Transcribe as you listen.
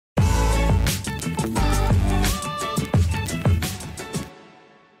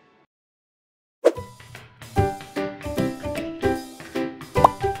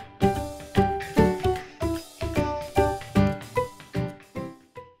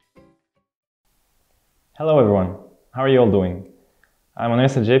Hello everyone, how are you all doing? I'm Lee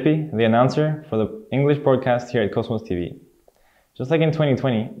Chae-hee, the announcer for the English broadcast here at CosmosTV. Just like in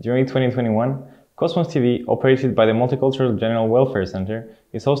 2020, during 2021, CosmosTV, operated by the Multicultural General Welfare Center,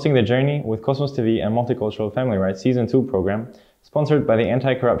 is hosting the Journey with CosmosTV and Multicultural Family Rights Season 2 program, sponsored by the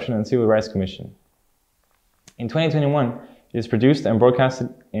Anti-Corruption and Civil Rights Commission. In 2021, it is produced and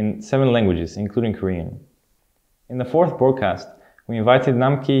broadcasted in 7 languages, including Korean. In the 4th broadcast, we invited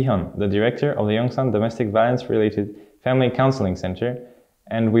Nam Ki-hyun, the director of the Yongsan Domestic Violence-Related Family Counseling Center,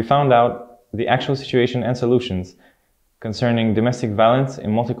 and we found out the actual situation and solutions concerning domestic violence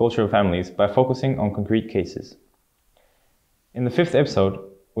in multicultural families by focusing on concrete cases. In the 5th episode,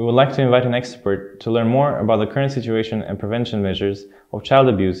 we would like to invite an expert to learn more about the current situation and prevention measures of child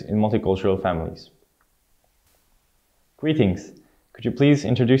abuse in multicultural families. Greetings. Could you please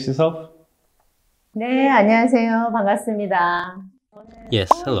introduce yourself? 네, 안녕하세요. 반갑습니다. Yes,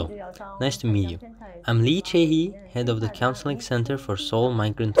 hello. Nice to meet you. I'm Lee Chae-hee, head of the Counseling Center for Seoul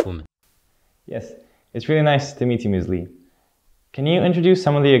Migrant Women. Yes, it's really nice to meet you, Ms. Lee. Can you introduce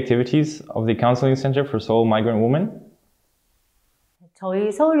some of the activities of the Counseling Center for Seoul Migrant Women?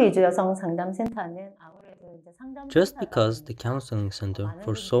 저희 서울 이주 여성 상담센터는 아무래도 이제 상담 Just because the Counseling Center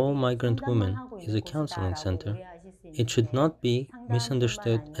for Seoul Migrant Women is a counseling center, it should not be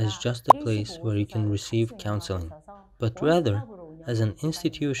misunderstood as just a place where you can receive counseling, but rather as an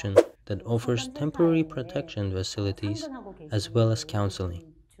institution that offers temporary protection facilities as well as counseling.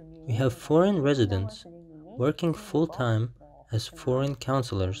 We have foreign residents working full-time as foreign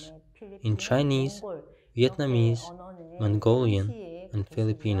counselors in Chinese, Vietnamese, Mongolian, and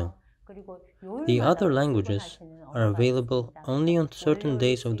Filipino. The other languages are available only on certain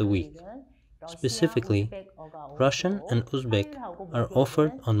days of the week. Specifically, Russian and Uzbek are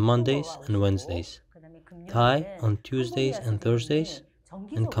offered on Mondays and Wednesdays, Thai on Tuesdays and Thursdays,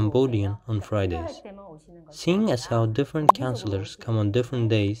 and Cambodian on Fridays. Seeing as how different counselors come on different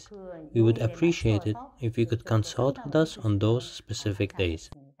days, we would appreciate it if you could consult with us on those specific days.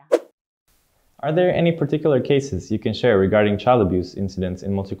 Are there any particular cases you can share regarding child abuse incidents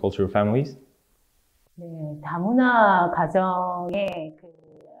in multicultural families? 네, 다문화 가정의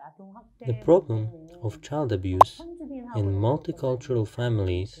아동 학대 The problem of child abuse in multicultural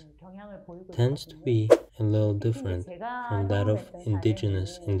families tends to be a little different from that of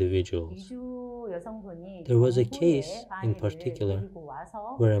indigenous individuals. There was a case in particular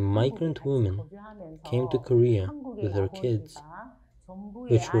where a migrant woman came to Korea with her kids,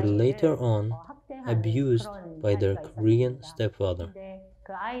 which were later on abused by their Korean stepfather.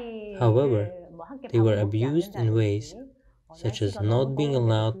 However, they were abused in ways such as not being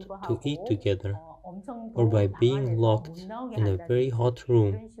allowed to eat together or by being locked in a very hot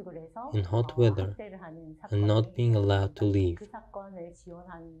room in hot weather and not being allowed to leave.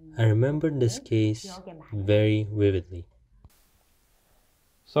 I remember this case very vividly.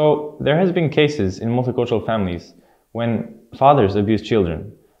 So, there has been cases in multicultural families when fathers abuse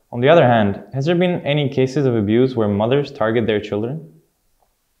children. On the other hand, has there been any cases of abuse where mothers target their children?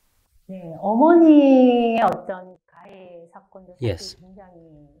 네, 어머니의 어떤 가해 사건도 Yes,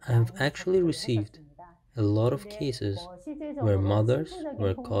 I have actually received a lot of cases where mothers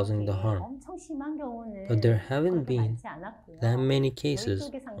were causing the harm, but there haven't been that many cases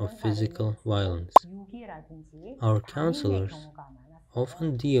of physical violence. Our counselors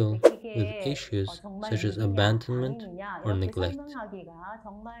often deal with issues such as abandonment or neglect.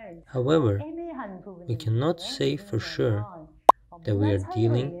 However, we cannot say for sure that we are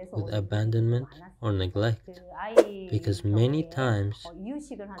dealing with abandonment or neglect, because many times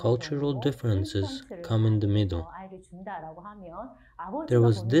cultural differences come in the middle. There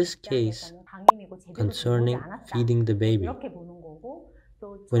was this case concerning feeding the baby.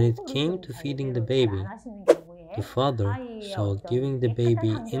 When it came to feeding the baby, the father saw giving the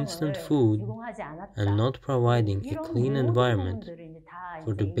baby instant food and not providing a clean environment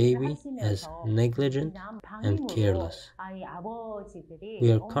for the baby as negligent and careless.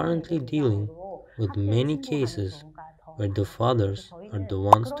 We are currently dealing with many cases where the fathers are the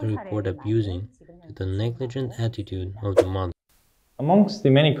ones to report abusing to the negligent attitude of the mother. Amongst the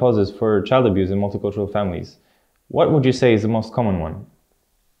many causes for child abuse in multicultural families, what would you say is the most common one?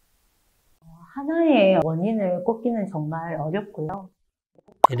 하나의 원인을 꼽기는 정말 어렵고요.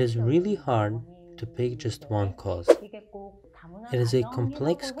 It is really hard to pick just one cause. It is a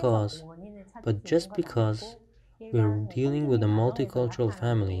complex cause, but just because we're dealing with a multicultural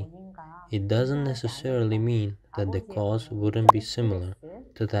family, it doesn't necessarily mean that the cause wouldn't be similar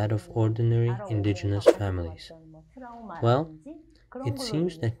to that of ordinary indigenous families. Well, it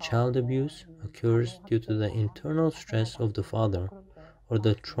seems that child abuse occurs due to the internal stress of the father or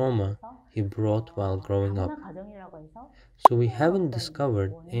the trauma he brought while growing up. So we haven't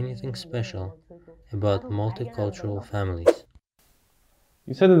discovered anything special about multicultural families.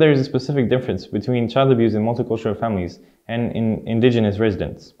 You said that there is a specific difference between child abuse in multicultural families and in indigenous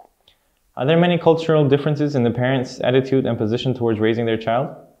residents. Are there many cultural differences in the parents' attitude and position towards raising their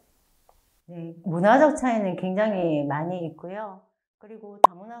child? 문화적 차이는 굉장히 많이 있고요.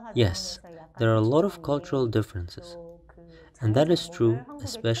 Yes, there are a lot of cultural differences, and that is true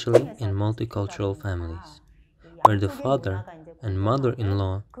especially in multicultural families, where the father and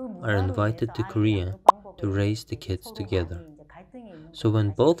mother-in-law are invited to Korea to raise the kids together. So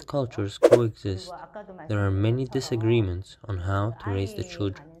when both cultures coexist, there are many disagreements on how to raise the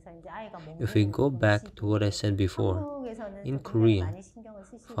children. If we go back to what I said before, in Korea,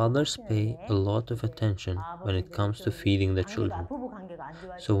 fathers pay a lot of attention when it comes to feeding the children.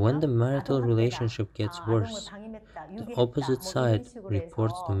 So when the marital relationship gets worse, the opposite side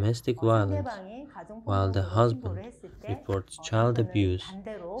reports domestic violence, while the husband reports child abuse,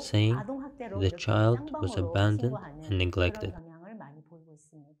 saying the child was abandoned and neglected.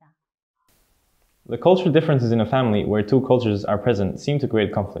 The cultural differences in a family where two cultures are present seem to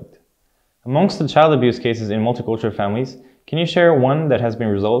create conflict. Amongst the child abuse cases in multicultural families, can you share one that has been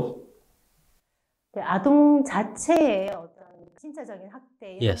resolved?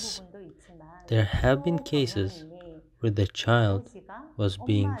 Yes, there have been cases where the child was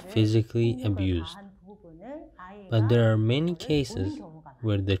being physically abused, but there are many cases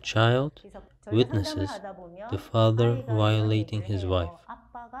where the child witnesses the father violating his wife.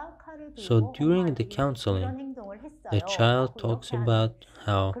 So during the counseling, the child talks about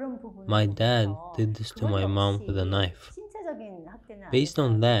how my dad did this to my mom with a knife. Based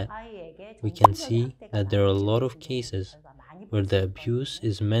on that, we can see that there are a lot of cases where the abuse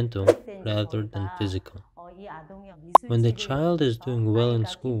is mental rather than physical. When the child is doing well in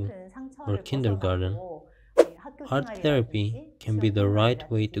school or kindergarten, art therapy can be the right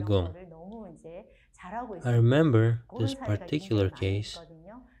way to go. I remember this particular case,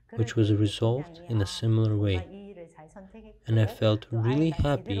 which was resolved in a similar way, and I felt really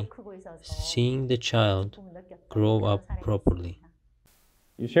happy seeing the child grow up properly.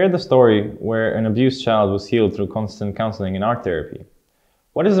 You shared the story where an abused child was healed through constant counseling and art therapy.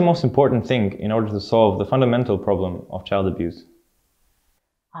 What is the most important thing in order to solve the fundamental problem of child abuse?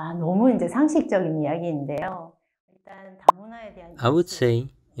 너무 이제 상식적인 이야기인데요. I would say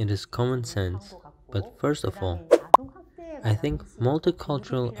it is common sense, but first of all, I think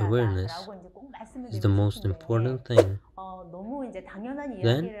multicultural awareness is the most important thing.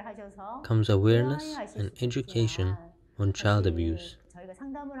 Then comes awareness and education on child abuse.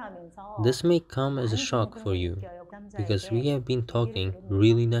 This may come as a shock for you, because we have been talking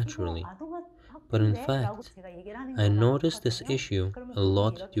really naturally. But in fact, I noticed this issue a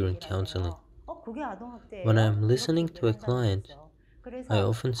lot during counseling. When I am listening to a client, I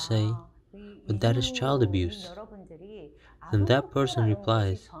often say, "But that is child abuse." Then that person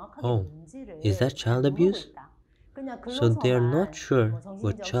replies, "Oh, is that child abuse?" So they are not sure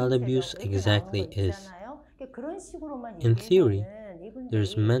what child abuse exactly is. In theory, there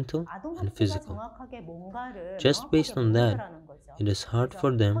is mental and physical. Just based on that, it is hard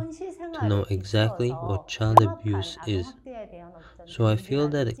for them to know exactly what child abuse is. So I feel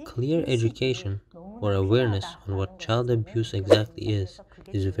that a clear education or awareness on what child abuse exactly is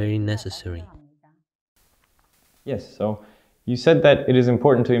very necessary. Yes, so you said that it is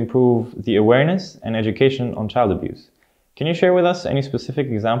important to improve the awareness and education on child abuse. Can you share with us any specific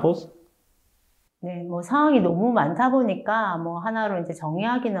examples? 네, 상황이 너무 많다 보니까 하나로 이제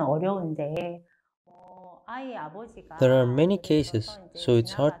정의하기는 어려운데 There are many cases, so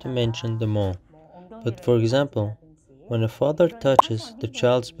it's hard to mention them all. But for example, when a father touches the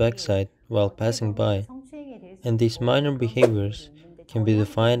child's backside while passing by, and these minor behaviors can be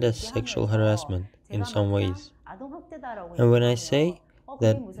defined as sexual harassment in some ways. And when I say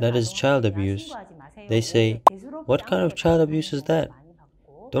that is child abuse, they say, "What kind of child abuse is that?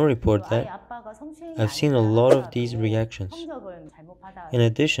 Don't report that." I've seen a lot of these reactions. In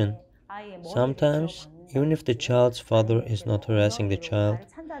addition, sometimes, even if the child's father is not harassing the child,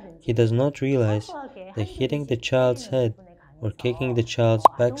 he does not realize that hitting the child's head or kicking the child's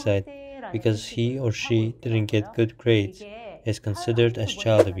backside because he or she didn't get good grades is considered as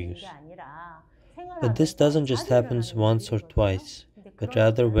child abuse. But this doesn't just happen once or twice, but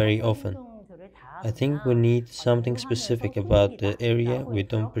rather very often. I think we need something specific about the area we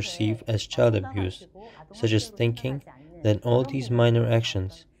don't perceive as child abuse, such as thinking that all these minor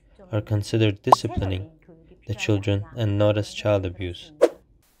actions are considered disciplining the children and not as child abuse.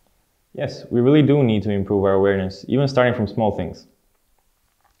 Yes, we really do need to improve our awareness, even starting from small things.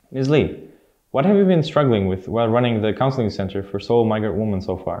 Ms. Lee, what have you been struggling with while running the counseling center for Seoul migrant women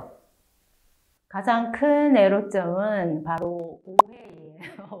so far? 가장 큰 애로점은 바로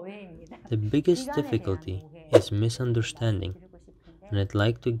오해입니다. The biggest difficulty is misunderstanding, and I'd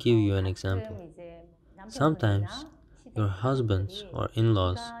like to give you an example. Sometimes your husbands or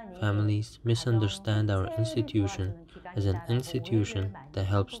in-laws, families misunderstand our institution as an institution that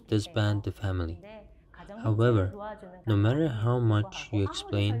helps disband the family. However, no matter how much you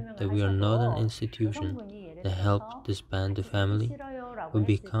explain that we are not an institution that helps disband the family, we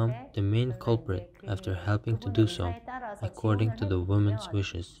become the main culprit after helping to do so, according to the woman's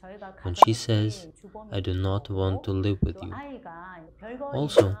wishes, when she says, "I do not want to live with you."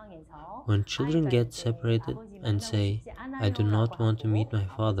 Also, when children get separated and say, "I do not want to meet my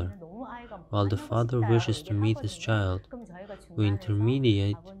father," while the father wishes to meet his child, we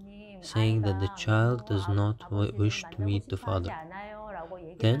intermediate, saying that the child does not wish to meet the father.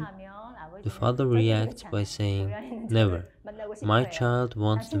 Then, the father reacts by saying, "Never. My child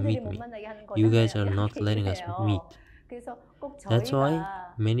wants to meet me. You guys are not letting us meet." That's why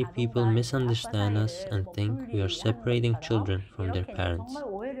many people misunderstand us and think we are separating children from their parents.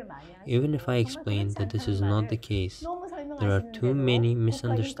 Even if I explain that this is not the case, there are too many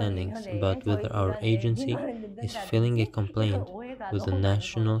misunderstandings about whether our agency is filing a complaint with the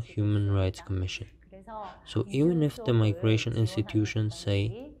National Human Rights Commission. So even if the migration institutions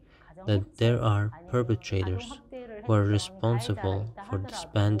say that there are perpetrators who are responsible for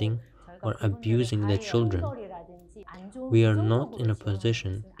disbanding or abusing the children, we are not in a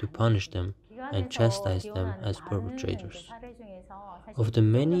position to punish them and chastise them as perpetrators. Of the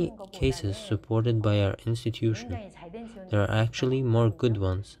many cases supported by our institution, there are actually more good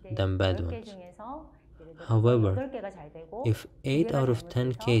ones than bad ones. However, if 8 out of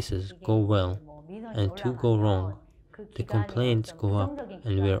 10 cases go well and 2 go wrong, the complaints go up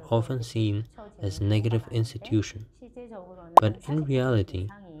and we are often seen as negative institution. But in reality,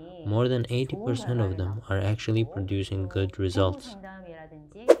 more than 80% of them are actually producing good results.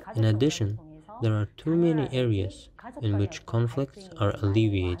 In addition, there are too many areas in which conflicts are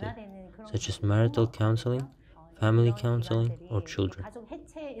alleviated, such as marital counseling, family counseling, or children.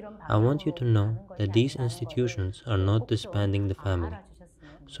 I want you to know that these institutions are not disbanding the family.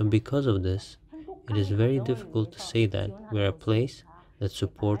 So because of this, it is very difficult to say that we're a place that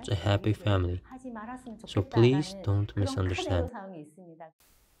supports a happy family. So please don't misunderstand.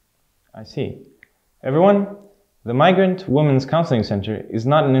 I see. Everyone, the Migrant Women's Counseling Center is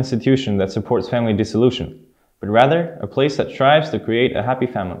not an institution that supports family dissolution, but rather a place that strives to create a happy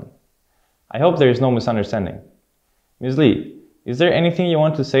family. I hope there is no misunderstanding. Ms. Lee, is there anything you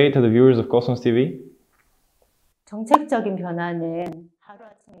want to say to the viewers of CosmosTV? 정책적인 변화는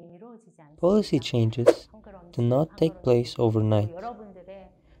Policy changes do not take place overnight.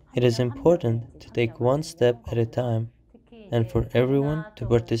 It is important to take one step at a time and for everyone to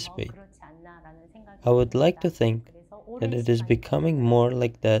participate. I would like to think that it is becoming more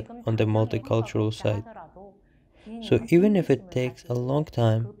like that on the multicultural side. So even if it takes a long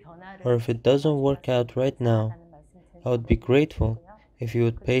time, or if it doesn't work out right now, I would be grateful if you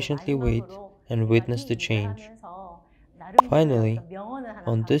would patiently wait and witness the change. Finally,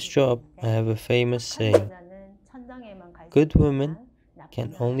 on this job, I have a famous saying: good women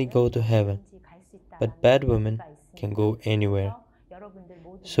can only go to heaven, but bad women can go anywhere.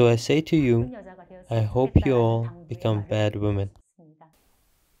 So I say to you, I hope you all become bad women.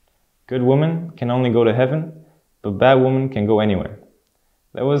 Good women can only go to heaven, but bad women can go anywhere.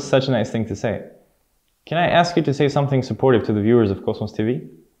 That was such a nice thing to say. Can I ask you to say something supportive to the viewers of Cosmos TV?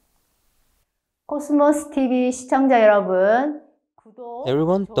 코스모스TV 시청자 여러분, 구독,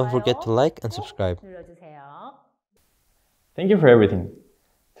 Everyone, don't 좋아요, forget to like and subscribe. 눌러주세요. Thank you for everything.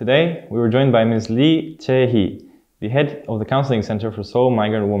 Today, we were joined by Ms. Lee Chae-hee, the head of the Counseling Center for Seoul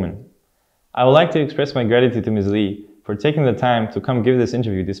Migrant Women. I would like to express my gratitude to Ms. Lee for taking the time to come give this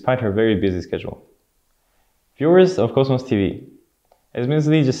interview despite her very busy schedule. Viewers of Cosmos TV, as Ms.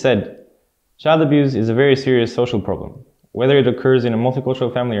 Lee just said, child abuse is a very serious social problem, whether it occurs in a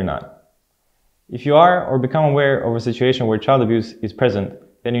multicultural family or not. If you are or become aware of a situation where child abuse is present,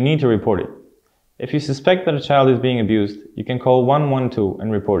 then you need to report it. If you suspect that a child is being abused, you can call 112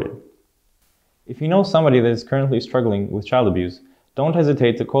 and report it. If you know somebody that is currently struggling with child abuse, don't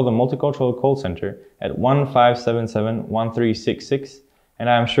hesitate to call the Multicultural Call Center at 1577-1366, and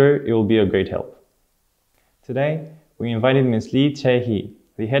I am sure it will be a great help. Today, we invited Ms. Lee Chae-hee,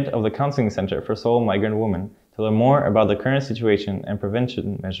 the head of the Counseling Center for Seoul Migrant Women, to learn more about the current situation and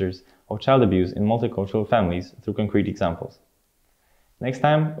prevention measures of child abuse in multicultural families through concrete examples. Next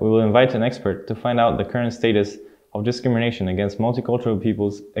time, we will invite an expert to find out the current status of discrimination against multicultural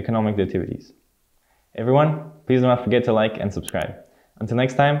people's economic activities. Everyone, please do not forget to like and subscribe. Until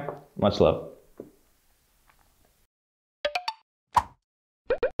next time, much love.